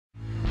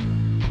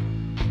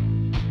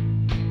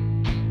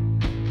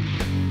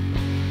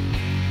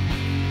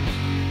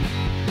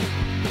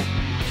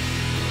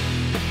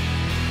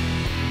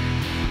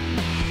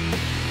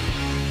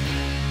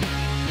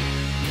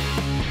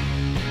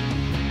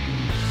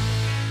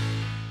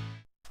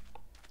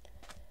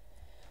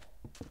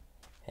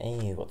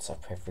Hey, what's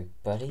up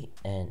everybody,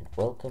 and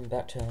welcome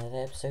back to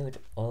another episode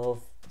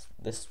of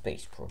the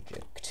Space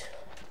Project.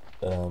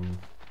 I'm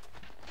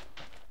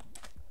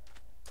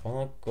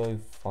gonna go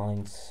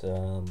find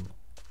some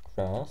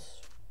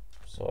grass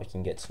so I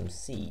can get some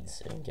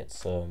seeds and get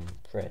some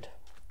bread.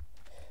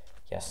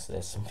 Yes,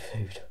 there's some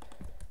food.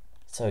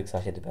 So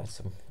excited about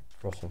some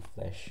rotten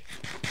flesh.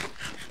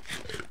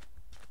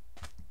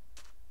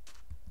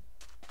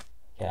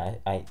 Yeah,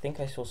 I think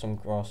I saw some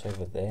grass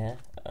over there.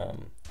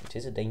 It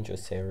is a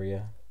dangerous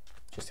area,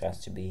 just has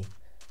to be.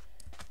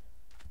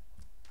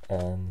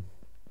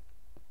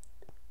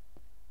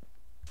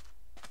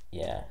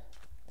 Yeah,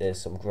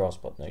 there's some grass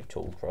but no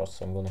tall grass,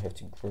 so I'm gonna have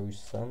to grow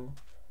some,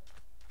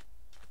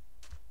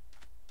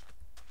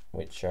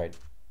 which I'm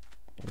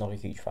not a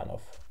huge fan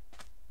of.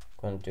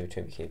 I'm gonna do it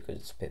over here because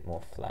it's a bit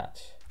more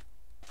flat.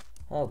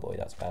 Oh boy,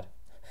 that's bad.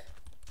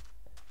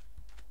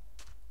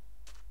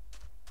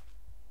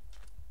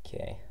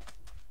 Okay.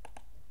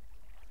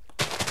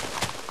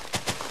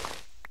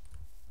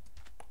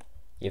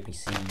 Yippee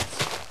seeds.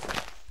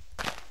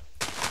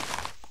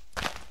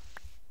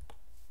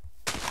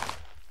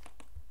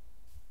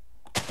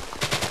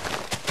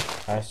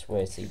 I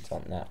swear seeds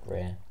aren't that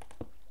rare.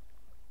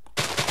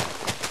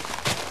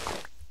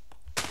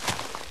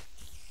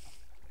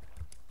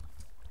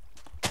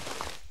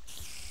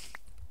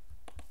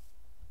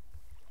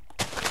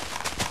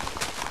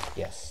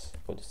 Yes,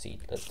 put the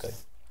seed, let's go.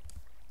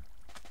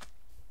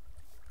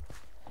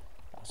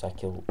 As I've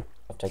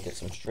taken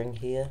some string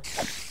here.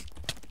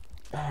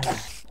 Oh no,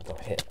 I got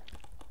hit.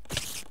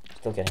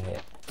 Still getting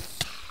hit.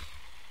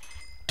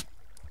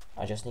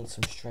 I just need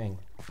some string.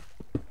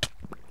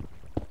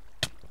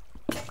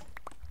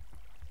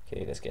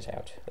 Okay, let's get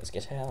out. Let's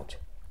get out.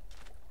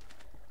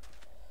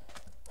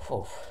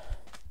 Whew.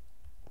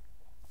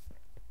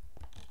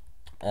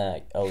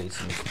 I'll eat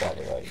some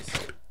spider eyes.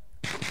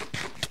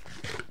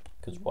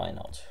 Because why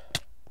not?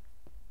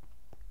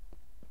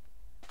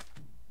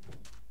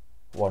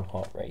 One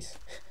heart race.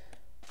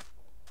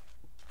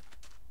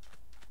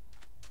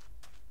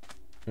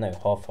 No,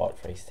 half heart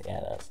race.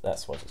 Yeah,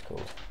 that's what it's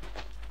called.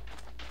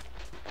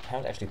 I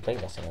haven't actually played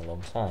that in a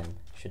long time.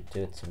 Should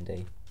do it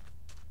someday.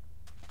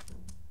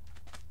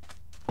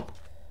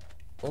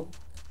 Oh.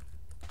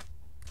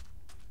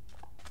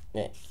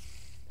 Yeah,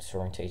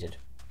 disorientated.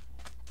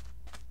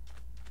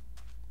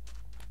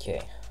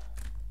 Okay.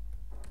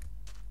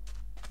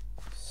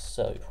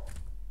 So,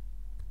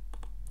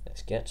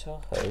 let's get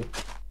our hoe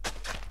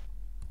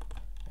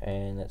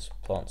and let's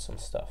plant some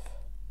stuff.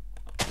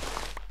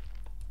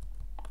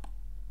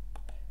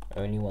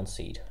 Only one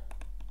seed.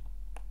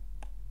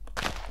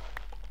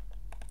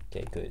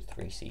 Okay, good.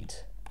 3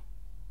 seeds.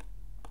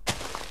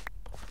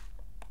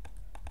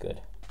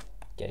 Good.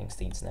 Getting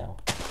seeds now.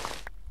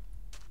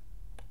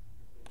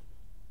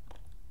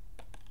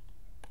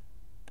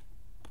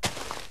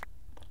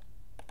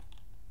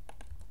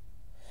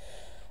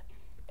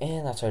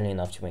 And that's only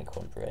enough to make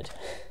one bread.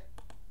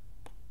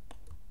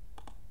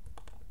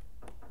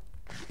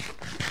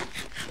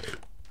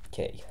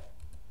 Okay.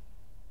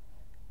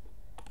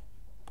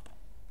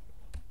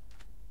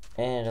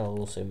 And I'll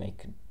also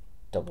make a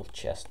double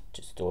chest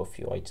to store a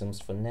few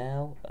items for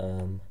now.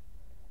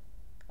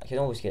 I can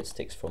always get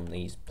sticks from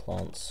these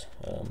plants,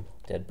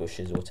 dead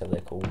bushes or whatever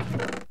they're called.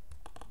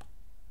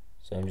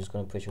 So I'm just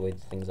going to push away the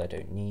things I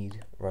don't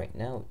need right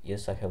now.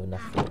 Yes, I have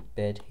enough for a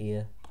bed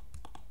here.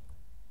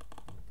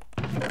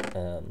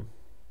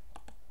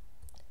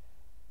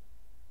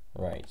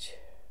 Right.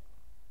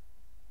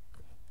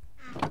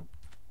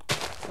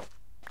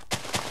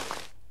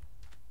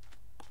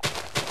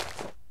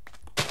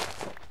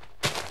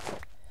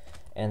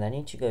 And I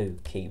need to go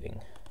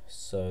caving,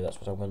 so that's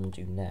what I'm going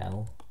to do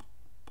now.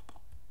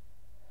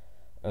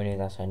 Only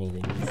that I need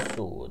a new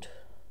sword,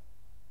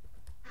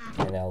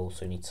 and I'll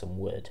also need some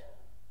wood.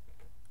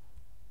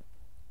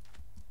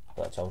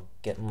 But I'll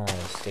get my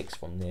sticks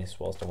from this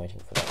whilst I'm waiting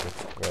for that wood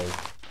to grow.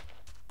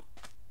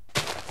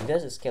 If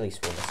there's a skelly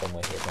spawner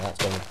somewhere here, then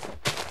that's going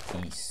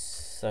to be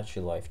such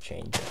a life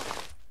changer.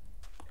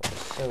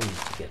 It's so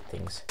easy to get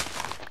things.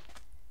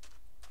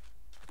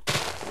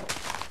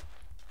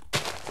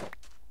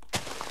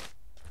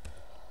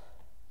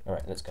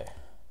 Alright, let's go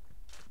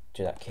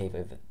to that cave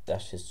over.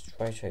 That is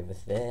right over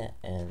there,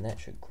 and that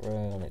should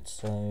grow on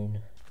its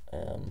own.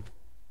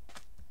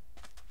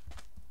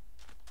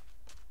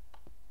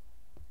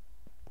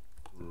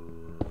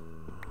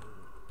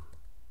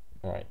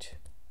 Right,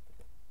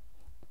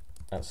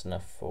 that's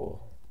enough for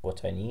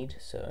what I need.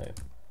 So,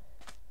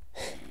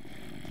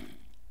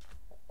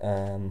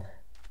 I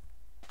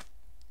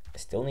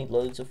still need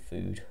loads of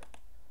food,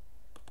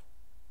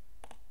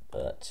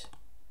 but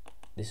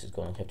this is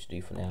going to have to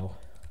do for now.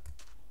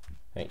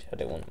 Wait, I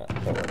don't want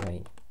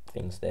my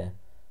things there.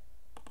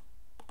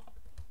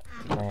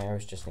 My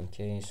arrows just in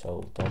case.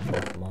 I'll dump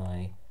off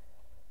my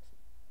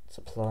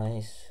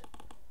supplies.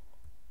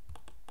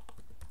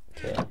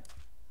 Okay,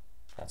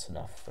 that's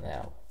enough for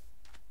now.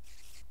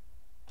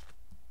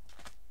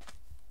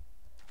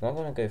 I'm not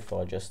going to go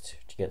far just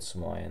to get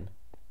some iron.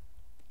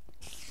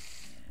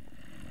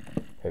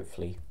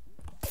 Hopefully.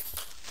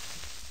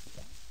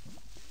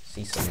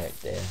 See some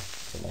right there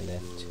to my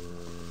left.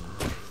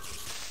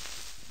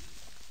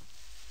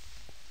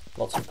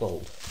 Lots of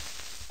gold.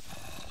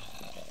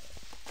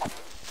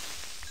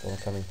 Gonna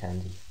come in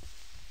handy.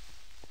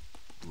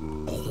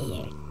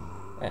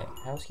 Hey,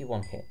 how's he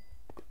one hit?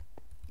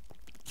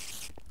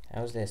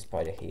 How's there a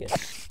spider here?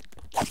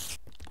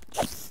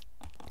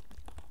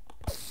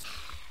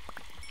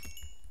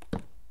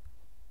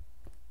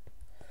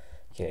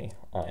 Okay,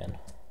 iron.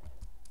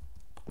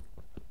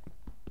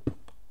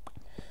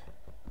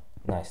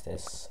 Nice,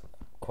 there's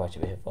quite a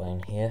bit of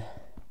iron here.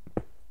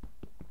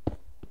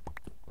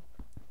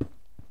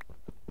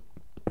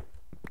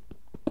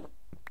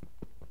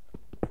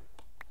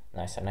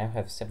 Nice, I now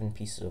have 7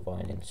 pieces of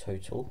iron in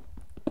total.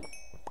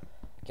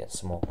 Get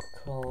some more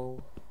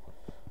coal.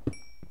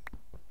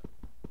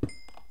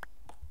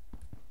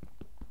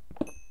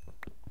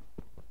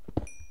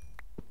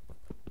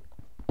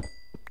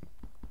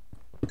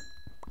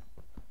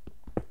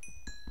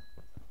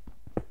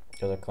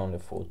 Because I can't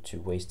afford to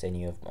waste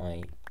any of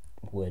my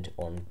wood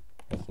on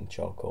making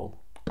charcoal.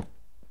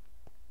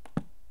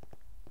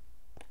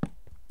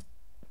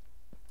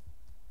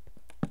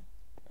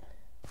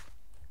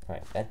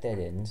 Right, that dead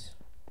ends.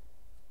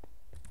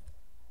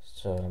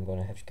 So I'm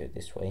gonna have to go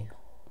this way.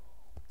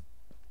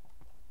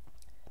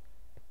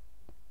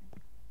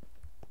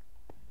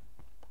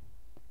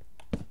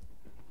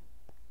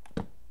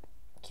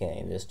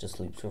 Okay, this just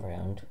loops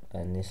around,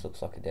 and this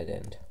looks like a dead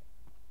end.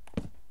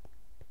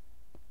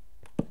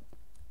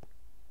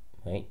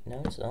 Wait,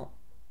 no it's not.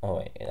 Oh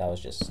wait, that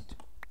was just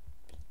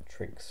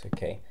tricks,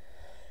 okay.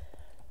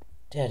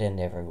 Dead end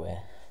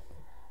everywhere.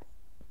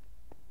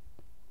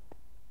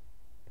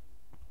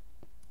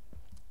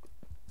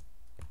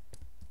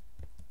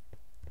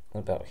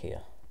 What about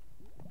here?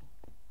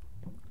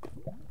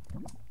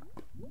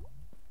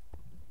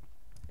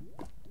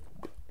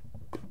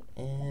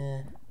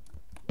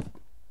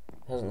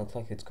 Doesn't look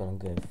like it's gonna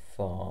go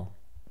far.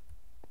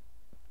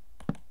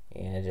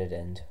 Yeah, dead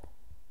end.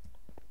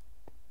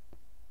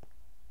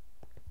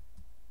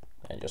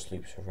 And it just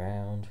loops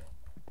around.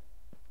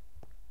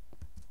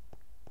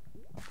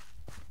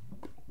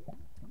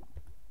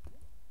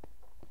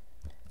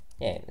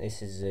 Yeah,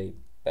 this is a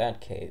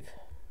bad cave.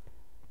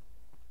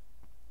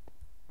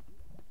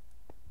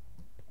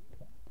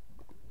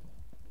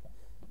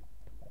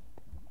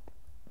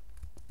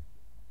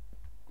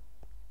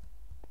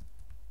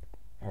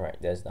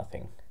 Alright, there's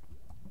nothing.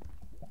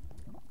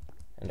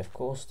 And of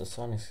course the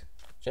sun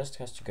just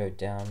has to go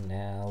down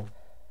now.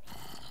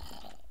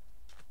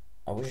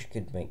 I wish I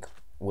could make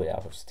wood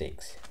out of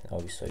sticks. That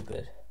would be so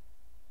good.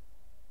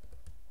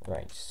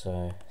 Right,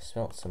 so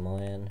smelt some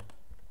iron,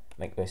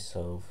 make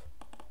myself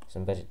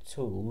some better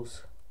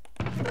tools.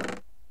 I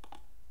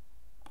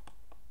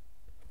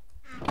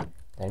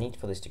need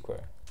for this to grow.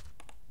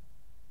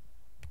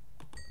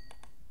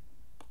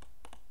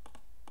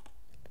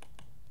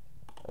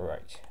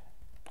 Right.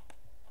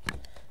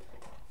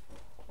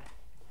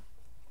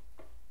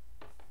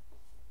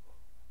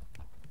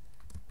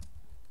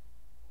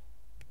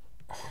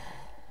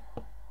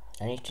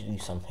 I need to do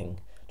something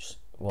just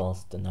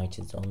whilst the night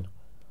is on,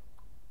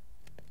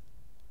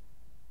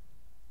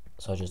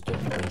 so I just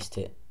don't waste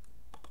it.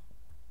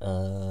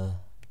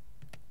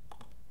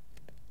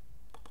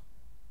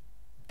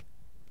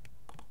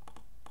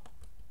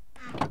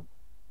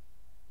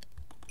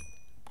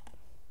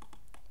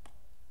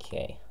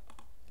 Okay,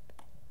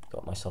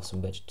 got myself some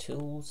better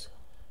tools,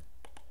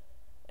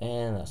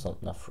 and that's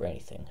not enough for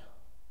anything.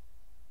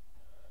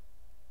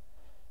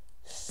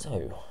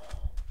 So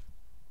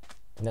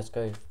let's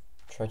go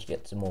try to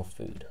get some more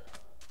food.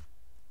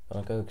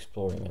 I'm gonna go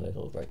exploring a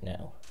little right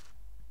now.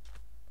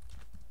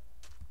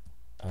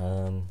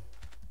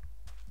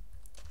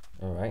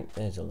 Alright,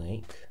 there's a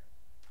lake.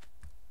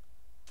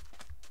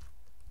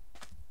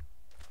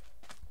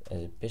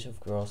 There's a bit of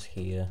grass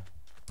here.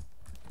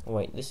 Oh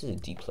wait, this is a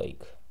deep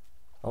lake.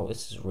 Oh,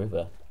 this is a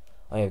river.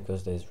 Oh yeah,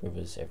 because there's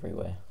rivers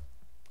everywhere.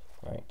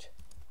 Right,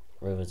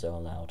 rivers are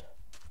allowed.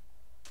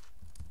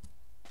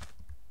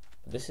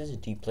 But this is a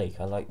deep lake,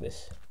 I like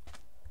this.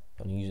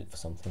 I'm gonna use it for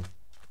something.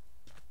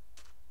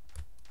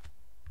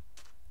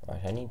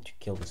 Right, I need to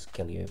kill the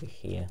skelly over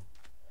here.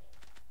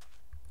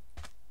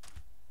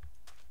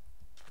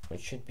 It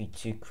should be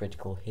 2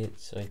 critical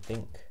hits, I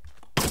think.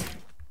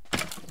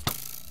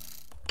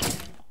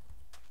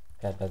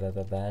 Bad, bad, bad,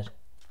 bad, bad.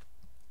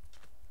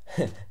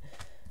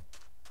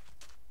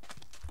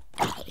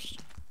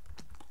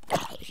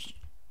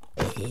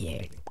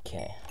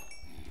 Okay.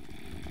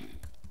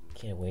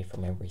 Get away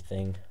from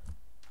everything.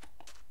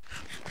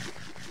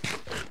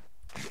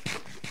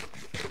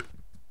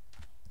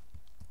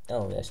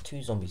 Oh, there's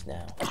 2 zombies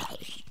now.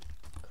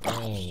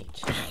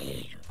 Great.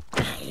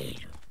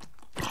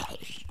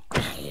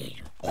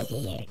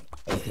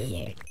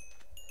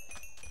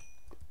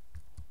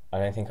 I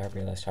don't think I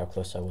realized how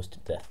close I was to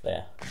death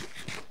there.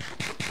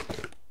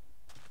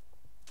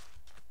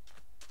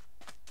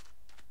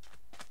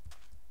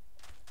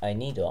 I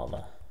need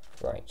armor.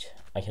 Right,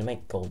 I can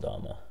make gold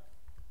armor.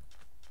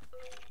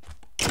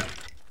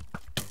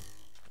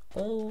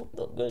 Oh,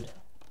 not good.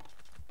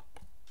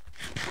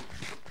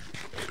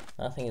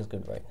 Nothing is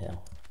good right now.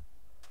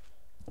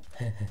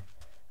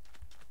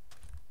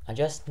 I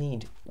just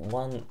need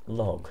one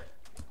log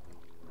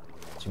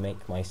to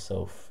make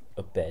myself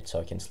a bed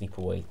so I can sleep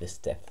away this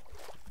death.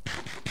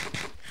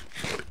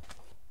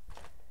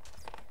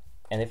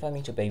 And if I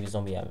meet a baby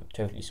zombie, I'm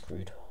totally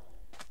screwed.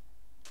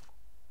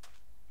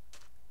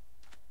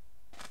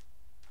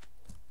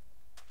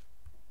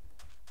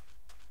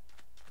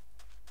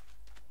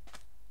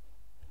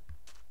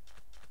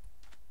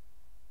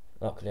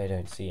 Luckily I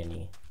don't see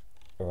any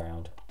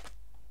around.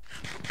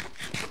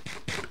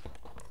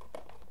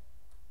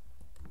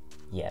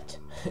 Yet.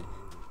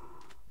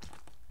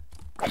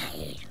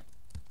 I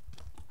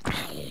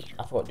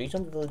forgot, do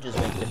some villagers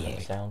make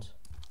different sounds?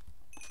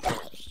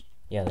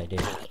 Yeah, they do.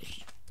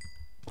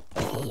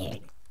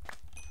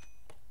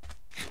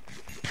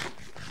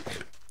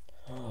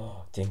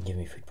 Oh, didn't give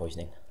me food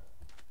poisoning.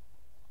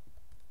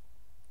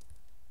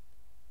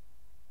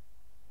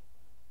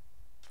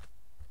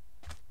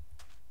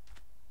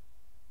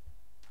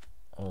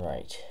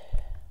 Alright.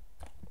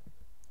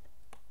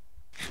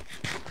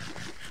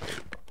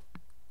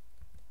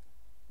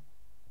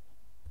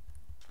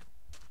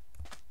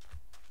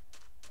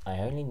 I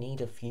only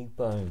need a few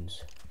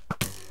bones.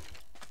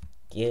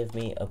 Give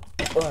me a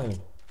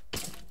bone.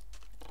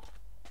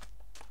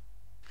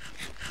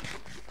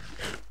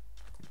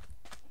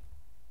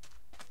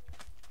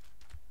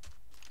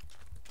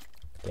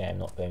 Yeah, I'm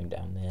not going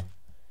down there.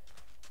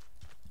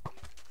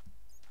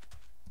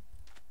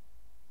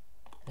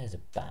 There's a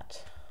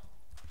bat.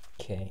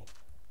 Okay.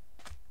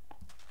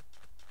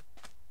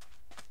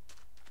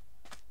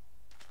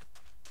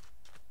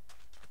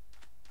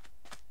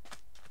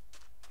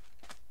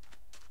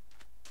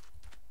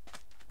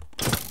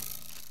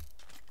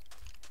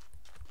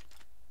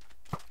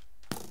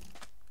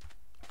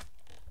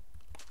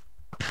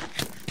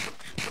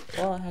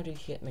 Well, how did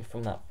he hit me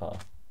from that far?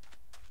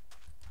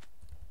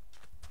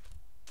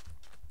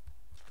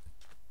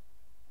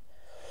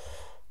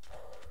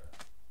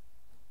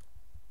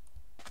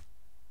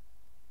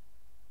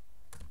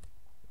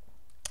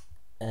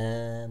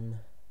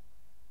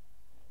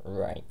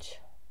 Right.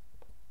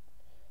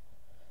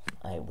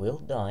 I will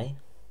die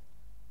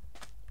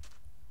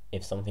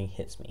if something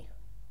hits me.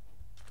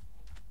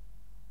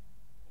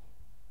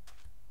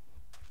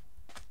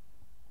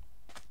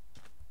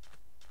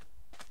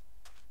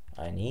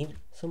 I need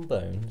some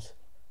bones,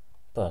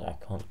 but I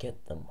can't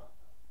get them.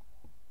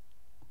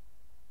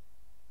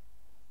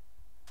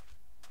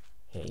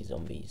 Hey,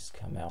 zombies,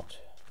 come out.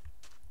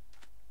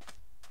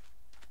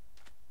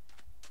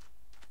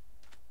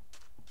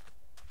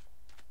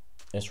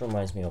 This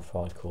reminds me of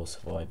hardcore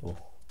survival.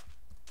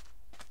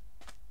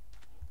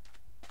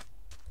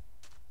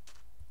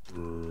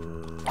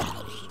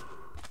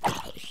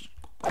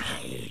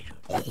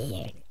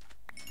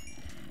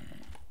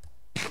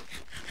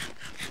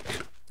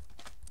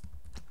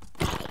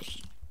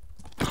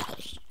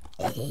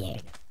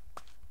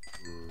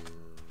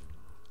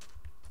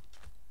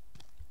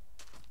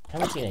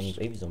 Haven't seen any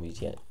baby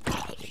zombies yet.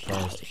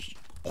 Surprised.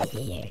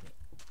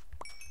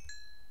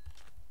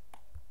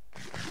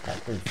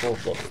 That grew 4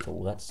 blocks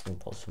tall, that's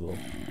impossible.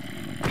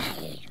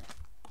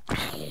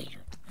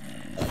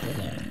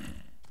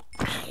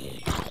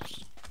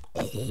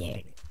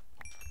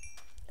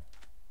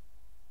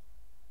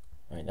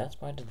 Right, that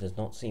spider does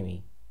not see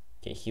me.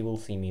 Okay, he will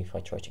see me if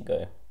I try to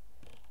go.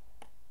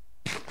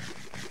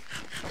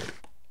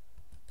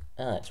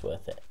 Ah, it's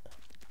worth it.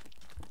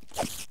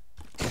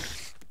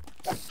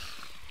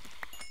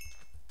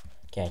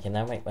 Okay, I can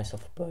now make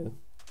myself a bow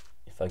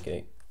if I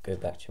go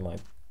back to my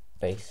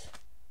base.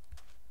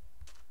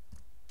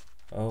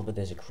 Oh, but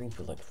there's a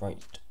creeper like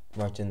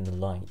right in the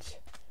light.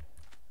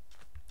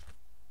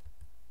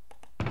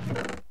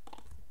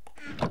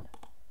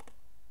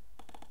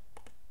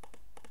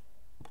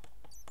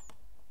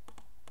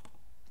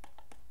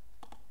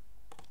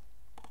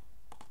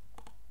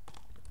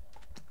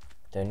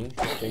 Don't you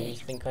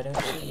think I don't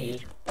see you?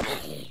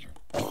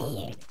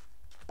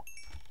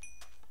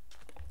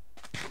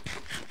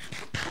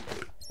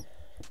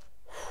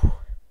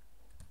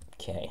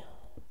 Okay.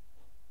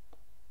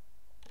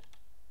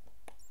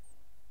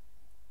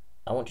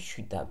 I want to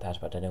shoot that bat,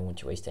 but I don't want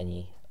to waste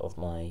any of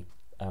my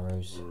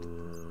arrows.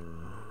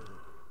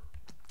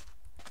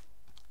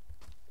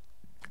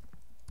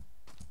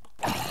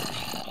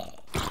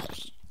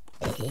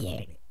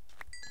 Okay.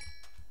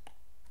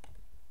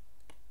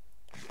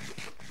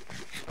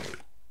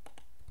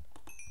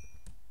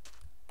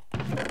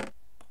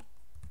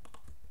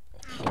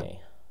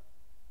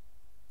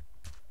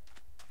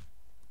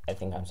 I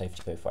think I'm safe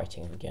to go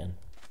fighting again.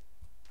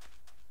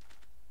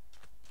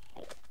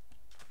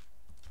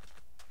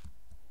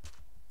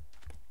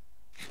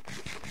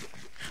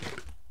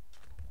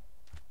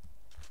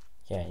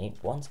 Yeah, I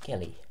need one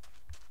skelly.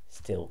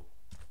 Still.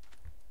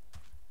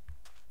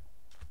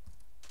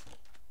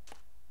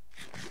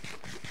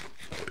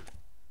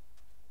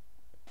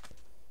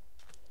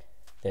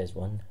 There's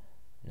one.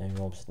 No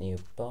mobs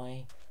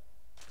nearby.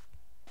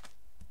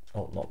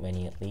 Oh, not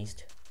many at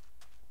least.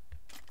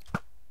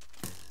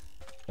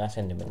 That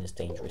Enderman is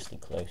dangerously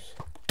close.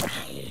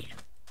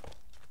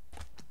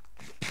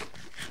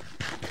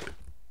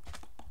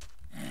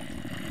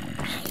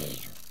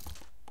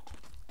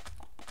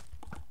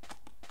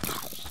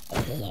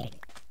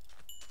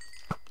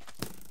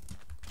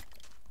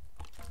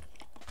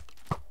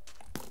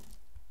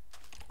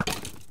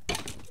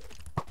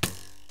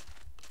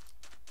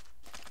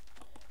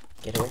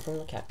 Get away from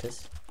the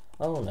cactus.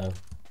 Oh no.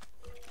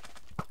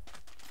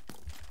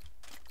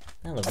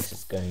 None of this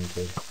is going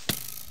good.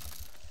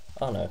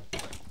 Oh no.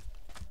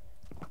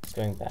 It's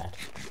going bad.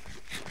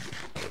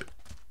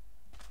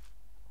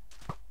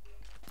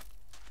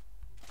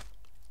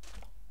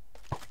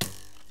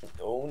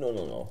 Oh no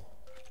no no.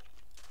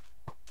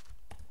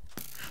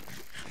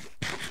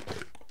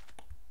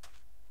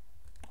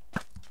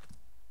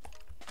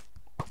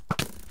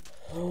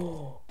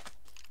 Oh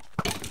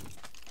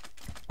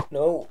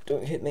no,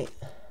 don't hit me.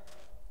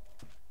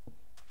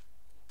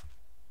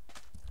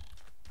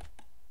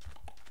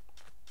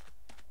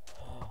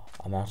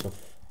 I'm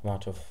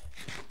out of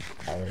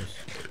arrows.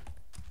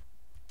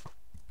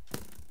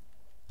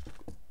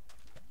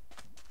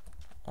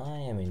 I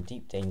am in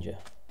deep danger.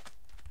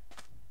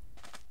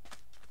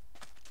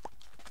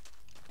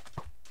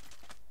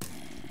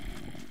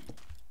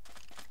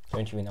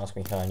 Don't even ask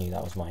me how I knew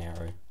that was my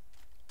arrow.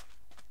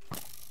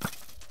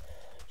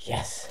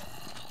 Yes!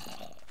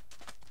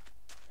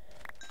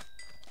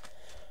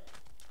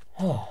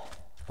 Oh,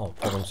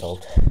 problem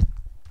solved.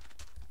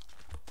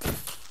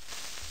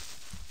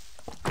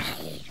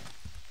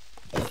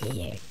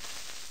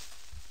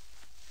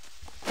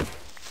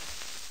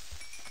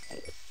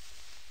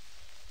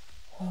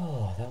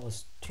 Oh, that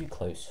was too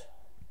close.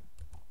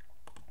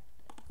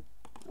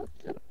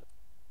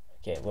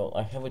 Okay, well,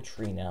 I have a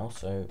tree now,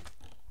 so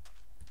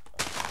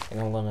I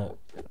think I'm gonna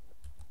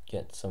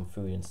get some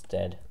food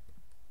instead.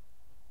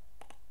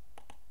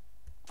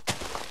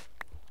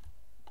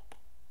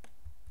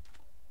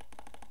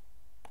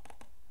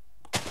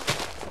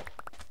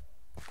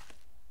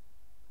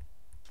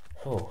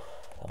 Oh,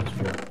 that was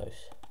real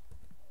close.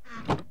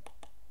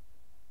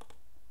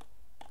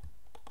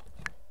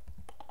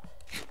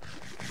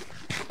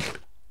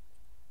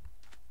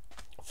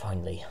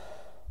 Finally.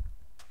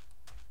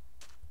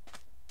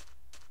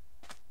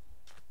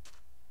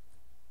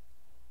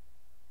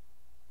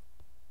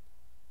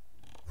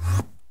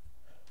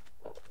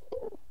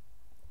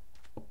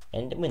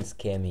 Endermen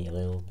scare me a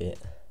little bit.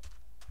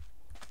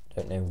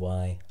 Don't know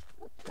why.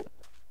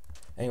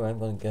 Anyway, I'm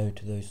gonna go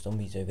to those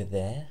zombies over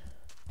there.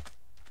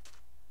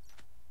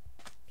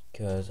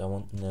 Because I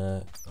want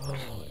to...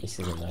 Oh, this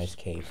is a nice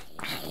cave.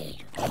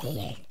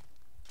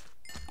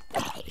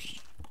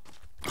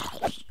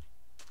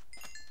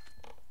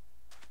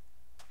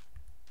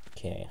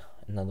 Okay,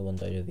 another one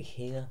died over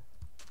here.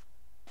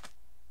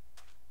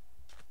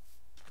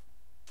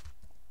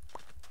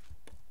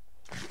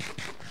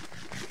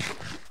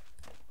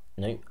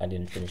 Nope, I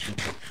didn't finish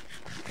it.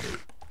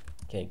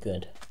 Okay,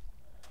 good.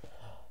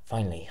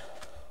 Finally.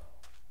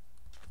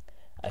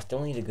 I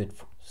still need a good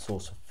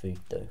source of food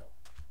though.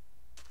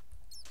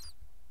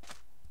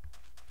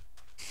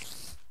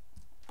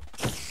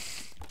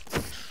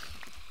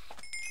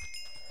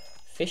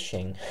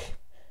 Fishing?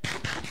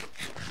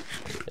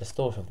 Just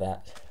thought of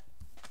that.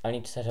 I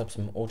need to set up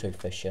some auto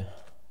fisher.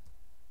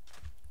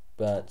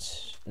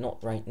 But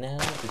not right now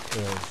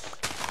because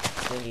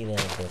it's really the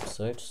end of the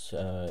episode,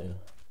 so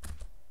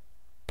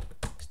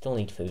still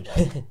need food.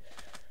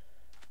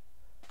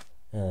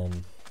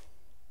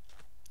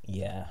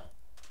 Yeah.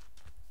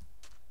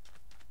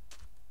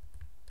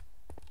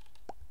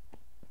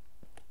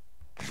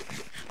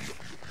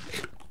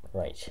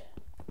 Right.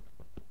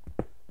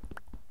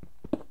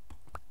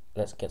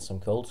 Let's get some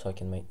gold so I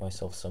can make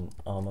myself some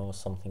armor or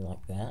something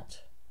like that.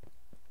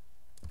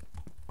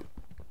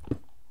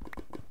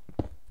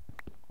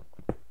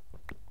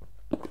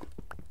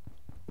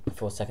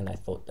 For a second I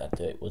thought that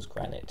it was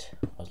granite.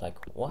 I was like,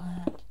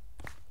 what?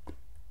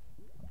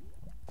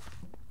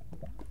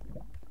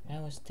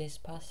 How is this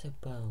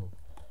possible?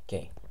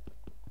 Okay,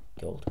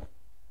 gold.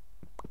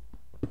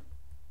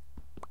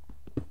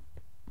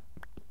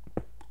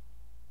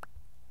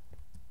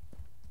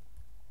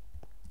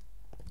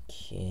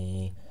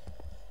 Okay,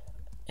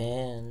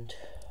 and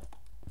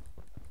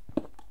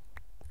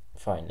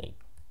finally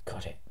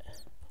got it.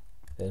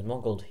 There's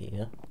more gold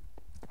here.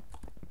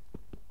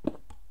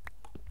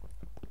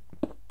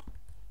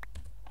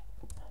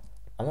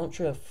 I'm not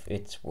sure if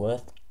it's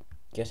worth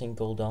getting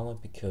gold armor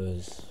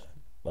because,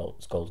 well,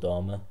 it's gold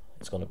armor.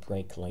 It's gonna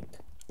break like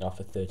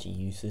after 30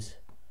 uses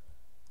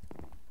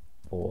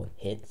or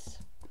hits,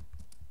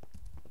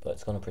 but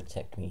it's gonna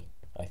protect me,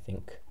 I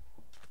think.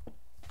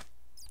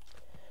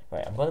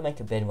 Right, I'm gonna make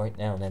a bed right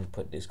now and then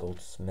put this gold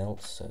to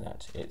smelt so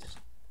that it's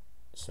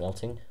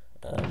smelting.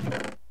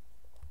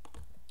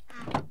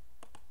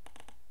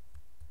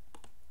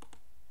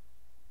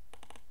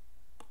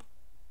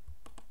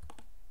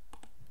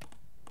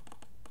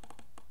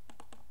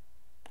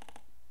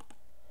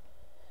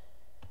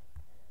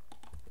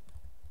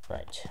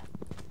 Right.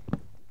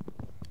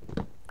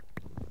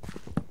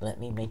 Let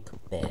me make a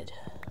bed.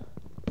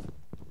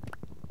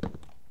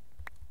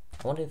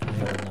 I wonder if I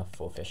have enough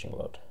for a fishing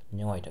rod.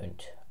 No, I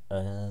don't.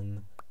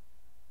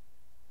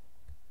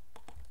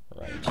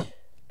 Right.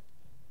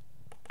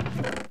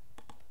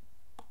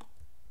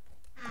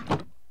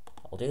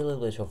 I'll do a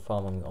little bit of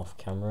farming off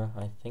camera,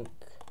 I think.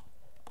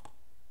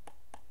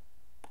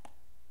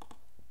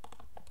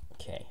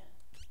 Okay.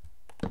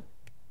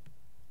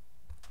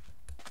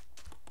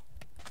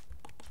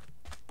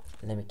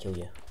 Let me kill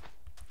you.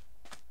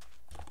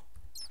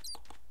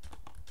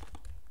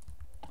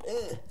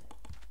 Ugh.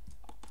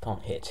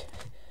 Can't hit.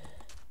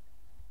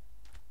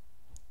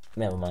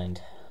 Never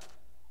mind.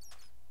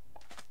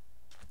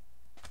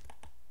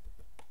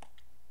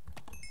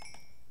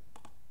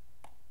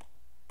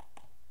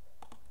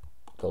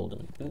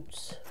 Golden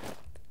boots.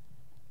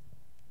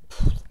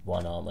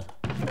 1 armor.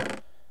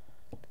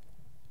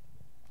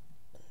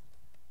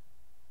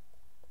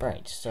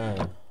 Right,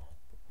 so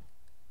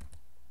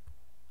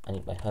I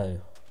need my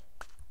hoe.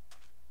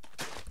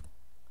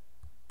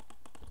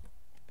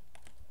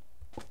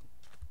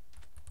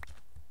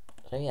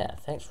 So yeah,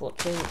 thanks for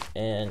watching,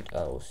 and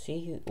I will see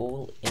you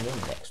all in the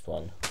next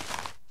one.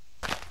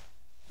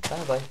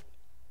 Bye bye.